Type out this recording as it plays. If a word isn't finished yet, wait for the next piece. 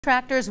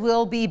Contractors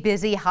will be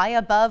busy high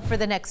above for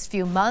the next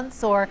few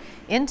months or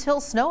until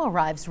snow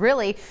arrives,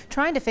 really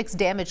trying to fix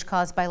damage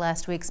caused by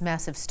last week's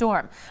massive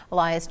storm.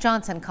 Elias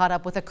Johnson caught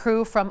up with a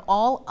crew from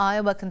All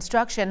Iowa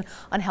Construction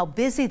on how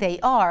busy they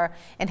are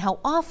and how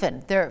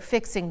often they're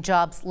fixing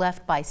jobs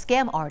left by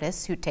scam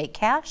artists who take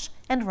cash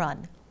and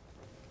run.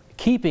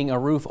 Keeping a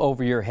roof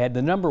over your head,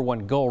 the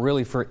 #1 goal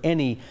really for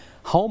any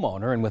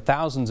homeowner, and with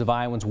thousands of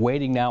Iowans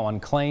waiting now on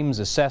claims,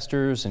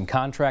 assessors and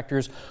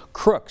contractors,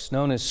 crooks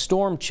known as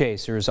storm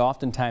chasers,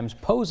 oftentimes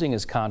posing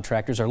as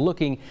contractors, are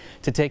looking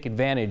to take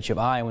advantage of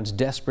Iowans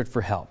desperate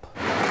for help.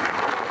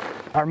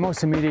 Our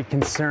most immediate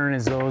concern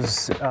is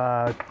those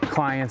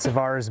clients of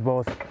ours,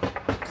 both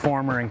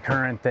former and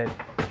current, that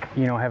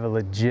have a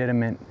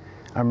legitimate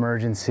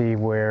emergency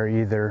where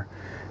either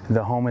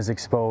the home is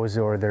exposed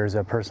or there's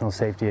a personal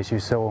safety issue.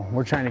 So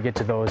we're trying to get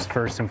to those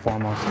first and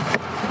foremost.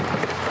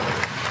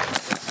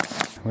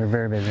 We're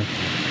very busy.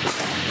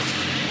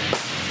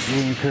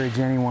 We encourage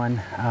anyone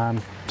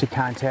to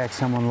contact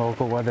someone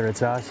local, whether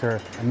it's us or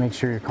make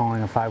sure you're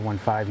calling a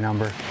 515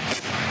 number.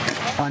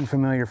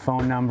 Unfamiliar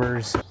phone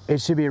numbers.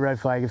 It should be a red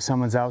flag if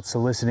someone's out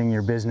soliciting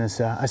your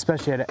business,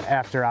 especially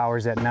after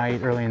hours at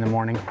night, early in the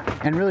morning.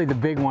 And really the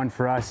big one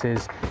for us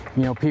is,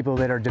 people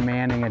that are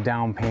demanding a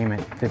down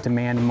payment, that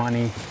demand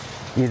money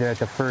either at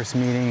the first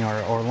meeting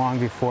or long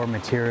before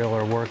material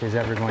or work is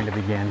ever going to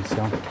begin.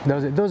 So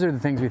those are the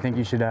things we think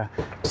you should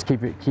just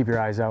keep your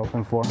eyes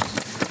open for.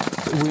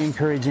 We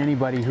encourage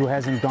anybody who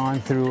hasn't gone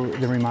through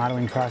the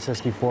remodeling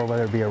process before,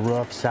 whether it be a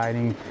roof,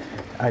 siding,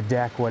 a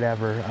deck,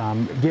 whatever,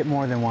 get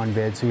more than one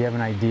bid so you have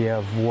an idea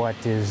of what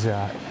is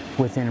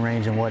within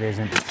range and what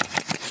isn't.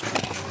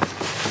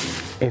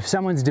 If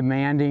someone's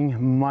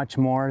demanding much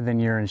more than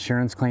your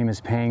insurance claim is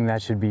paying,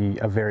 that should be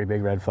a very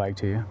big red flag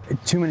to you.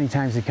 Too many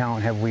times to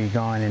count have we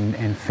gone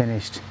and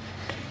finished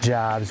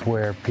jobs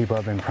where people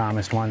have been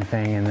promised one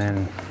thing and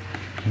then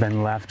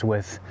been left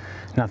with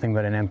nothing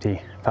but an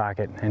empty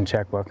pocket and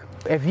checkbook.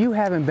 If you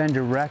haven't been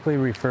directly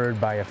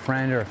referred by a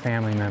friend or a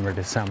family member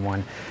to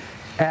someone,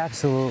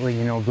 absolutely,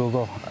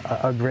 Google,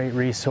 a great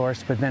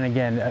resource. But then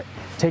again,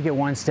 take it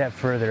one step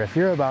further. If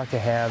you're about to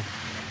have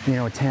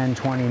 10,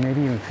 20,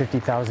 maybe even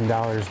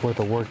 $50,000 worth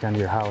of work done to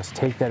your house,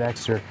 take that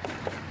extra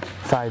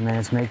 5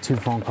 minutes, make 2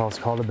 phone calls,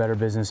 call the Better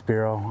Business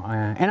Bureau.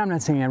 And I'm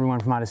not saying everyone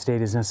from out of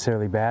state is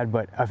necessarily bad,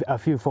 but a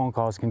few phone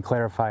calls can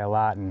clarify a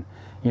lot and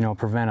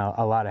prevent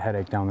a lot of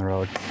headache down the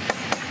road.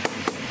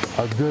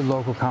 A good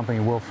local company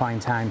will find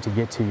time to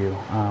get to you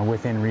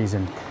within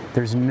reason.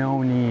 There's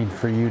no need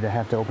for you to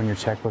have to open your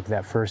checkbook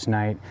that first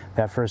night,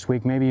 that first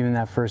week, maybe even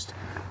that first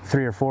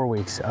 3 or 4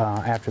 weeks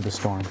after the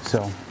storm.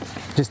 So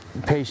just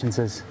patience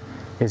is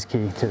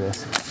key to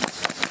this.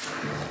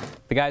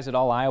 The guys at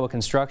All Iowa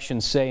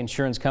Construction say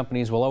insurance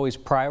companies will always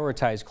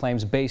prioritize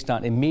claims based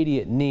on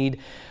immediate need,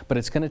 but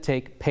it's going to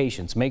take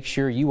patience. Make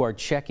sure you are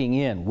checking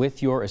in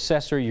with your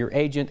assessor, your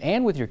agent,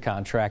 and with your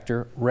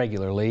contractor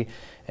regularly,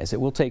 as it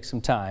will take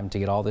some time to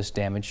get all this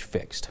damage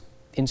fixed.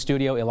 In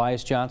studio,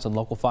 Elias Johnson,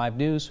 Local 5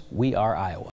 News. We are Iowa.